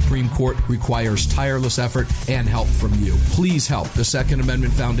to the Supreme Court requires tireless effort and help from you. Please help the Second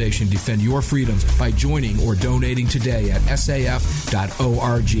Amendment Foundation defend your freedoms by joining or donating today at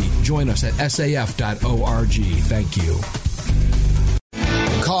saf.org. Join us at saf.org. Thank you.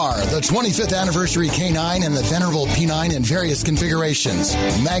 Car, the 25th anniversary K9 and the venerable P9 in various configurations.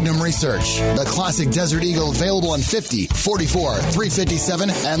 Magnum Research, the classic Desert Eagle available in 50, 44,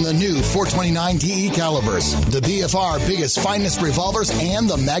 357, and the new 429 DE calibers. The BFR biggest, finest revolvers and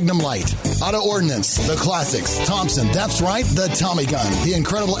the Magnum Light. Auto Ordnance, the classics. Thompson, that's right, the Tommy gun, the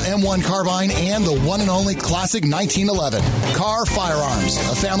incredible M1 carbine, and the one and only classic 1911. Car Firearms,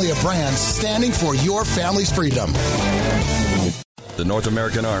 a family of brands standing for your family's freedom. The North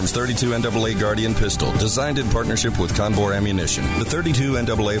American Arms 32 NAA Guardian pistol, designed in partnership with Conbor Ammunition. The 32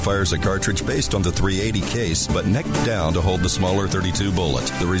 NAA fires a cartridge based on the .380 case, but neck down to hold the smaller .32 bullet.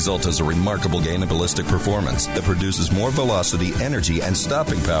 The result is a remarkable gain in ballistic performance that produces more velocity, energy, and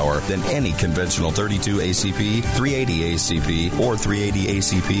stopping power than any conventional .32 ACP, .380 ACP, or .380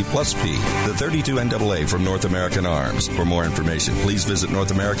 ACP plus P. The 32 NAA from North American Arms. For more information, please visit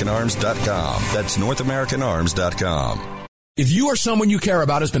NorthAmericanArms.com. That's NorthAmericanArms.com. If you or someone you care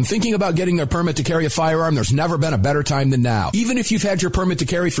about has been thinking about getting their permit to carry a firearm, there's never been a better time than now. Even if you've had your permit to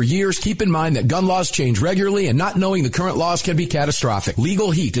carry for years, keep in mind that gun laws change regularly, and not knowing the current laws can be catastrophic.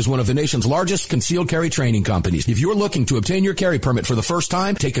 Legal Heat is one of the nation's largest concealed carry training companies. If you're looking to obtain your carry permit for the first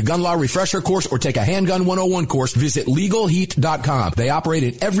time, take a gun law refresher course or take a handgun 101 course, visit LegalHeat.com. They operate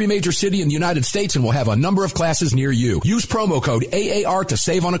in every major city in the United States and will have a number of classes near you. Use promo code AAR to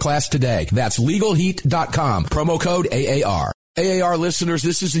save on a class today. That's LegalHeat.com. Promo code AAR. AAR listeners,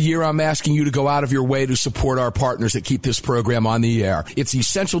 this is the year I'm asking you to go out of your way to support our partners that keep this program on the air. It's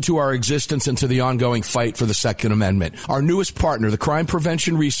essential to our existence and to the ongoing fight for the Second Amendment. Our newest partner, the Crime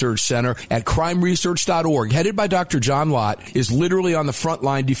Prevention Research Center at crimeresearch.org, headed by Dr. John Lott, is literally on the front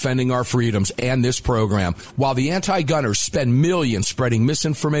line defending our freedoms and this program. While the anti-gunners spend millions spreading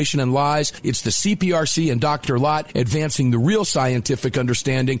misinformation and lies, it's the CPRC and Dr. Lott advancing the real scientific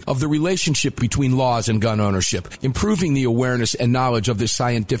understanding of the relationship between laws and gun ownership, improving the awareness and knowledge of this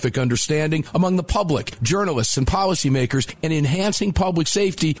scientific understanding among the public, journalists, and policymakers, and enhancing public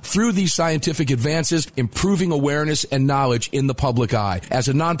safety through these scientific advances, improving awareness and knowledge in the public eye. As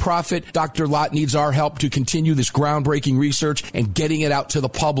a nonprofit, Dr. Lott needs our help to continue this groundbreaking research and getting it out to the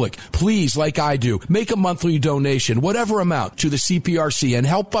public. Please, like I do, make a monthly donation, whatever amount, to the CPRC and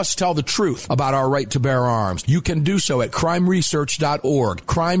help us tell the truth about our right to bear arms. You can do so at crimeresearch.org.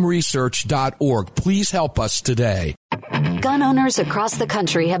 crimeresearch.org. Please help us today. Gun owners across the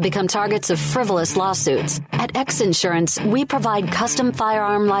country have become targets of frivolous lawsuits. At X Insurance, we provide custom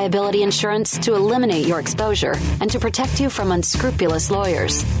firearm liability insurance to eliminate your exposure and to protect you from unscrupulous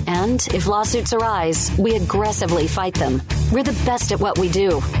lawyers. And if lawsuits arise, we aggressively fight them. We're the best at what we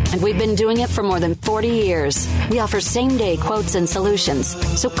do, and we've been doing it for more than 40 years. We offer same-day quotes and solutions.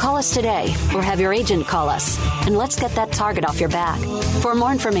 So call us today or have your agent call us, and let's get that target off your back. For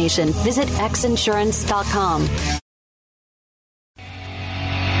more information, visit xinsurance.com.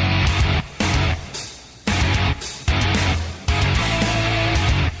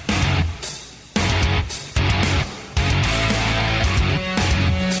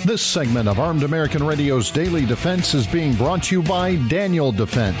 This segment of Armed American Radio's Daily Defense is being brought to you by Daniel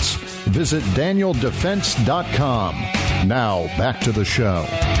Defense. Visit DanielDefense.com. Now, back to the show.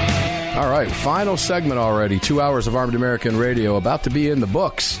 All right, final segment already. 2 hours of Armed American Radio about to be in the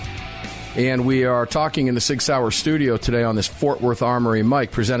books. And we are talking in the 6 Hour studio today on this Fort Worth Armory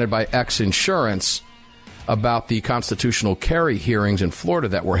mic presented by X Insurance about the constitutional carry hearings in Florida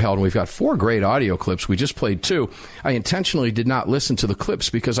that were held. And we've got 4 great audio clips. We just played 2. I intentionally did not listen to the clips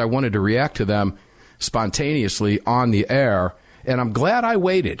because I wanted to react to them spontaneously on the air. And I'm glad I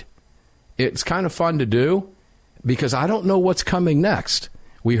waited. It's kind of fun to do because I don't know what's coming next.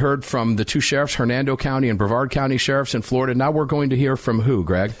 We heard from the 2 sheriffs, Hernando County and Brevard County sheriffs in Florida. Now we're going to hear from who,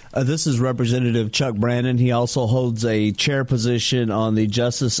 Greg? This is Representative Chuck Brannon. He also holds a chair position on the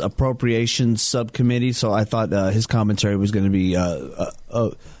Justice Appropriations Subcommittee, so I thought his commentary was going to be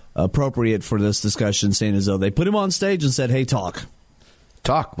appropriate for this discussion, seeing as though they put him on stage and said, hey, talk.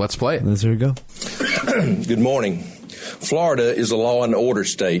 Talk. Let's play it. Here we go. Good morning. Florida is a law and order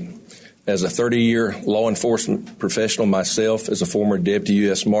state. As a 30-year law enforcement professional myself, as a former deputy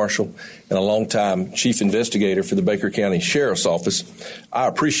U.S. Marshal and a longtime chief investigator for the Baker County Sheriff's Office, I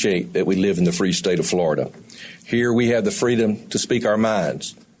appreciate that we live in the free state of Florida. Here we have the freedom to speak our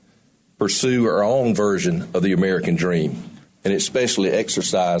minds, pursue our own version of the American dream, and especially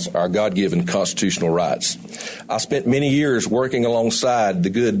exercise our God-given constitutional rights. I spent many years working alongside the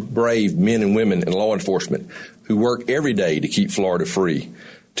good, brave men and women in law enforcement who work every day to keep Florida free.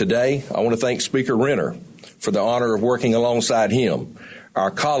 Today, I want to thank Speaker Renner for the honor of working alongside him,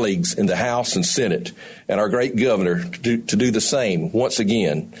 our colleagues in the House and Senate, and our great governor to do the same once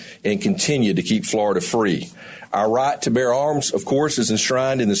again and continue to keep Florida free. Our right to bear arms, of course, is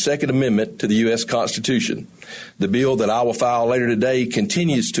enshrined in the Second Amendment to the U.S. Constitution. The bill that I will file later today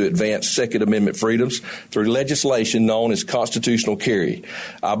continues to advance Second Amendment freedoms through legislation known as constitutional carry.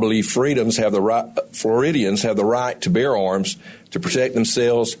 I believe Floridians have the right to bear arms to protect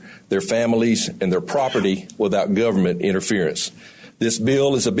themselves, their families, and their property without government interference. This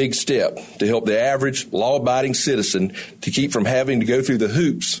bill is a big step to help the average law-abiding citizen to keep from having to go through the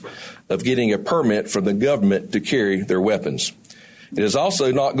hoops of getting a permit from the government to carry their weapons. It is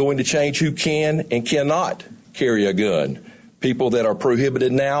also not going to change who can and cannot carry a gun. People that are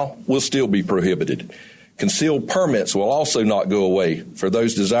prohibited now will still be prohibited. Concealed permits will also not go away for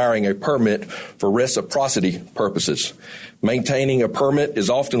those desiring a permit for reciprocity purposes. Maintaining a permit is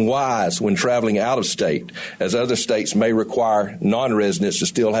often wise when traveling out of state, as other states may require non-residents to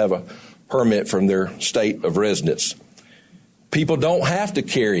still have a permit from their state of residence. People don't have to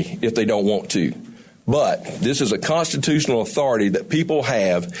carry if they don't want to, but this is a constitutional authority that people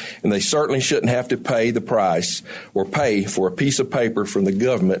have, and they certainly shouldn't have to pay the price or pay for a piece of paper from the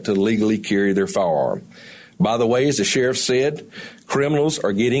government to legally carry their firearm. By the way, as the sheriff said, criminals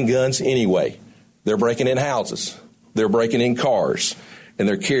are getting guns anyway. They're breaking in houses, they're breaking in cars, and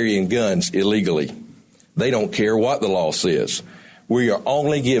they're carrying guns illegally. They don't care what the law says. We are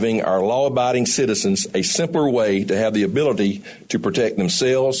only giving our law-abiding citizens a simpler way to have the ability to protect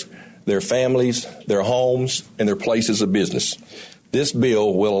themselves, their families, their homes, and their places of business. This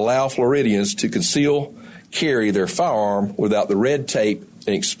bill will allow Floridians to conceal carry their firearm without the red tape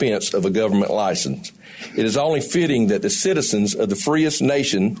and expense of a government license. It is only fitting that the citizens of the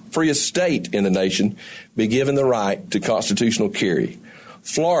freest state in the nation be given the right to constitutional carry.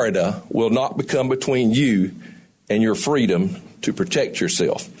 Florida will not become between you and your freedom to protect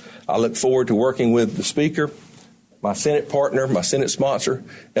yourself. I look forward to working with the Speaker, my Senate partner, my Senate sponsor,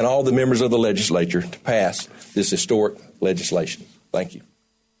 and all the members of the legislature to pass this historic legislation. Thank you.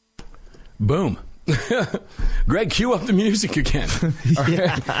 Boom. Greg, cue up the music again. All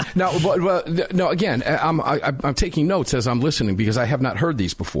right. Now, again, I'm taking notes as I'm listening because I have not heard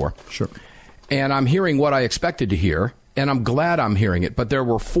these before. Sure. And I'm hearing what I expected to hear, and I'm glad I'm hearing it. But there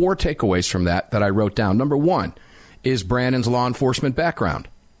were 4 takeaways from that I wrote down. Number 1 is Brandon's law enforcement background.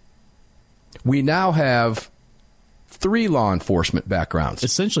 We now have 3 law enforcement backgrounds.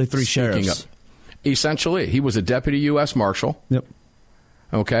 Essentially 3 sheriffs. Essentially. He was a deputy U.S. Marshal. Yep.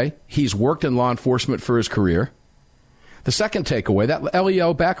 Okay? He's worked in law enforcement for his career. The second takeaway, that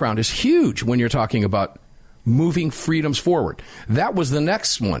LEO background is huge when you're talking about moving freedoms forward. That was the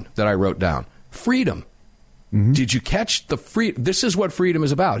next one that I wrote down. Freedom. Mm-hmm. Did you catch the free? This is what freedom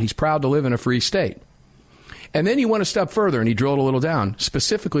is about. He's proud to live in a free state. And then he went a step further and he drilled a little down,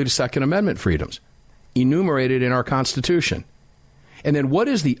 specifically to Second Amendment freedoms, enumerated in our Constitution. And then what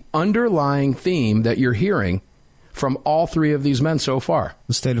is the underlying theme that you're hearing from all 3 of these men so far?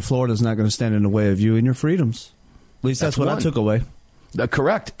 The state of Florida is not going to stand in the way of you and your freedoms. At least that's what I took away.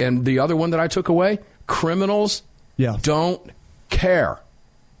 Correct. And the other one that I took away, criminals don't care.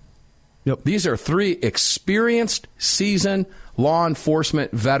 Yep. These are 3 experienced, seasoned law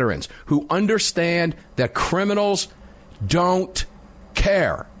enforcement veterans who understand that criminals don't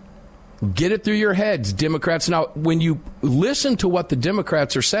care. Get it through your heads, Democrats. Now, when you listen to what the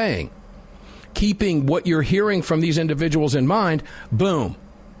Democrats are saying, keeping what you're hearing from these individuals in mind, boom,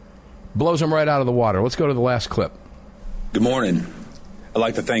 blows them right out of the water. Let's go to the last clip. Good morning. I'd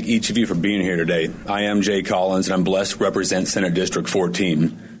like to thank each of you for being here today. I am Jay Collins, and I'm blessed to represent Senate District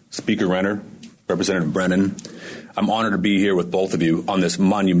 14. Speaker Renner, Representative Brennan, I'm honored to be here with both of you on this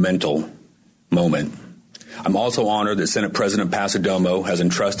monumental moment. I'm also honored that Senate President Pasadomo has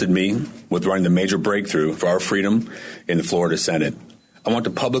entrusted me with running the major breakthrough for our freedom in the Florida Senate. I want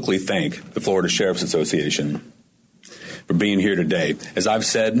to publicly thank the Florida Sheriff's Association for being here today. As I've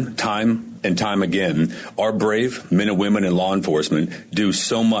said time and time again, our brave men and women in law enforcement do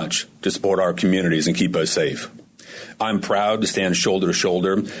so much to support our communities and keep us safe. I'm proud to stand shoulder to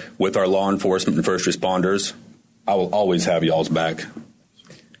shoulder with our law enforcement and first responders. I will always have y'all's back.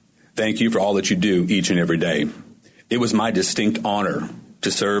 Thank you for all that you do each and every day. It was my distinct honor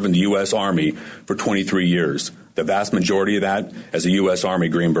to serve in the U.S. Army for 23 years, the vast majority of that as a U.S. Army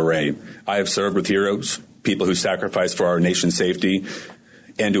Green Beret. I have served with heroes, people who sacrificed for our nation's safety,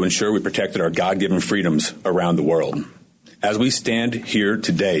 and to ensure we protected our God-given freedoms around the world. As we stand here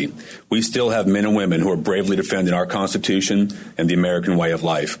today, we still have men and women who are bravely defending our Constitution and the American way of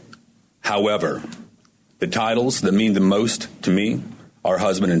life. However, the titles that mean the most to me are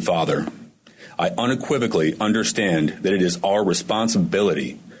husband and father. I unequivocally understand that it is our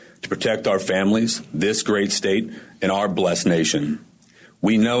responsibility to protect our families, this great state, and our blessed nation.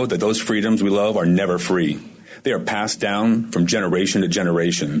 We know that those freedoms we love are never free. They are passed down from generation to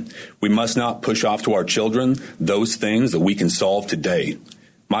generation. We must not push off to our children those things that we can solve today.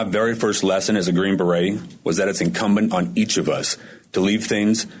 My very first lesson as a Green Beret was that it's incumbent on each of us to leave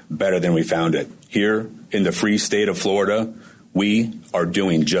things better than we found it. Here in the free state of Florida, we are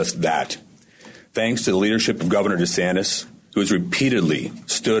doing just that. Thanks to the leadership of Governor DeSantis who has repeatedly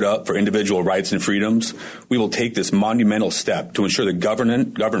stood up for individual rights and freedoms, we will take this monumental step to ensure the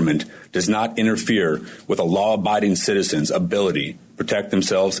government does not interfere with a law-abiding citizen's ability to protect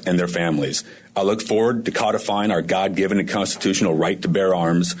themselves and their families. I look forward to codifying our God-given and constitutional right to bear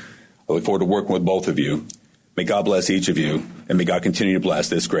arms. I look forward to working with both of you. May God bless each of you, and may God continue to bless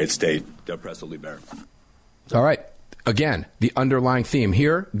this great state. Deb Presley, Lee Bear. All right. Again, the underlying theme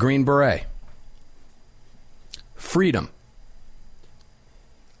here, Green Beret. Freedom.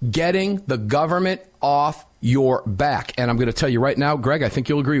 Getting the government off your back. And I'm going to tell you right now, Greg, I think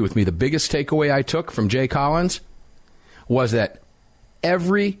you'll agree with me. The biggest takeaway I took from Jay Collins was that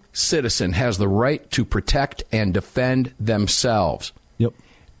every citizen has the right to protect and defend themselves. Yep.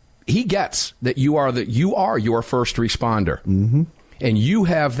 He gets that you are your first responder. Mm-hmm. And you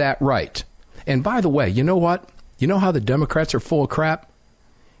have that right. And by the way, you know what? You know how the Democrats are full of crap?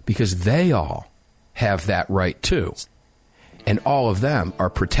 Because they all have that right too. And all of them are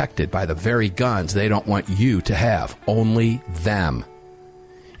protected by the very guns they don't want you to have. Only them.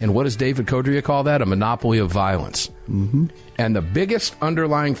 And what does David Codrea call that? A monopoly of violence. Mm-hmm. And the biggest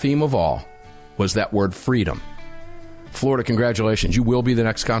underlying theme of all was that word freedom. Florida, congratulations. You will be the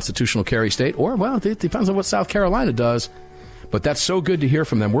next constitutional carry state. Or, well, it depends on what South Carolina does. But that's so good to hear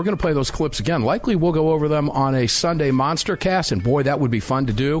from them. We're going to play those clips again. Likely we'll go over them on a Sunday Monster Cast. And boy, that would be fun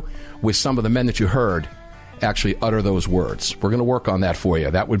to do with some of the men that you heard actually utter those words. We're going to work on that for you.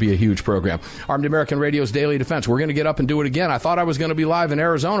 That would be a huge program. Armed American Radio's Daily Defense. We're going to get up and do it again. I thought I was going to be live in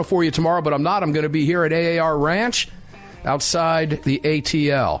Arizona for you tomorrow, but I'm not. I'm going to be here at AAR Ranch outside the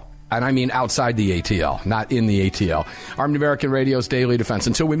ATL. And I mean outside the ATL, not in the ATL. Armed American Radio's Daily Defense.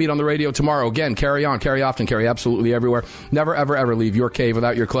 Until we meet on the radio tomorrow, again, carry on, carry often, carry absolutely everywhere. Never, ever, ever leave your cave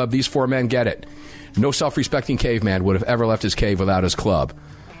without your club. These four men get it. No self-respecting caveman would have ever left his cave without his club.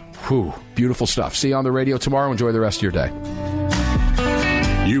 Whew, beautiful stuff. See you on the radio tomorrow. Enjoy the rest of your day.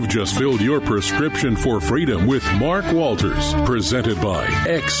 You've just filled your prescription for freedom with Mark Walters, presented by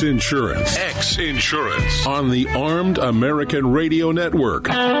X Insurance. X Insurance on the Armed American Radio Network.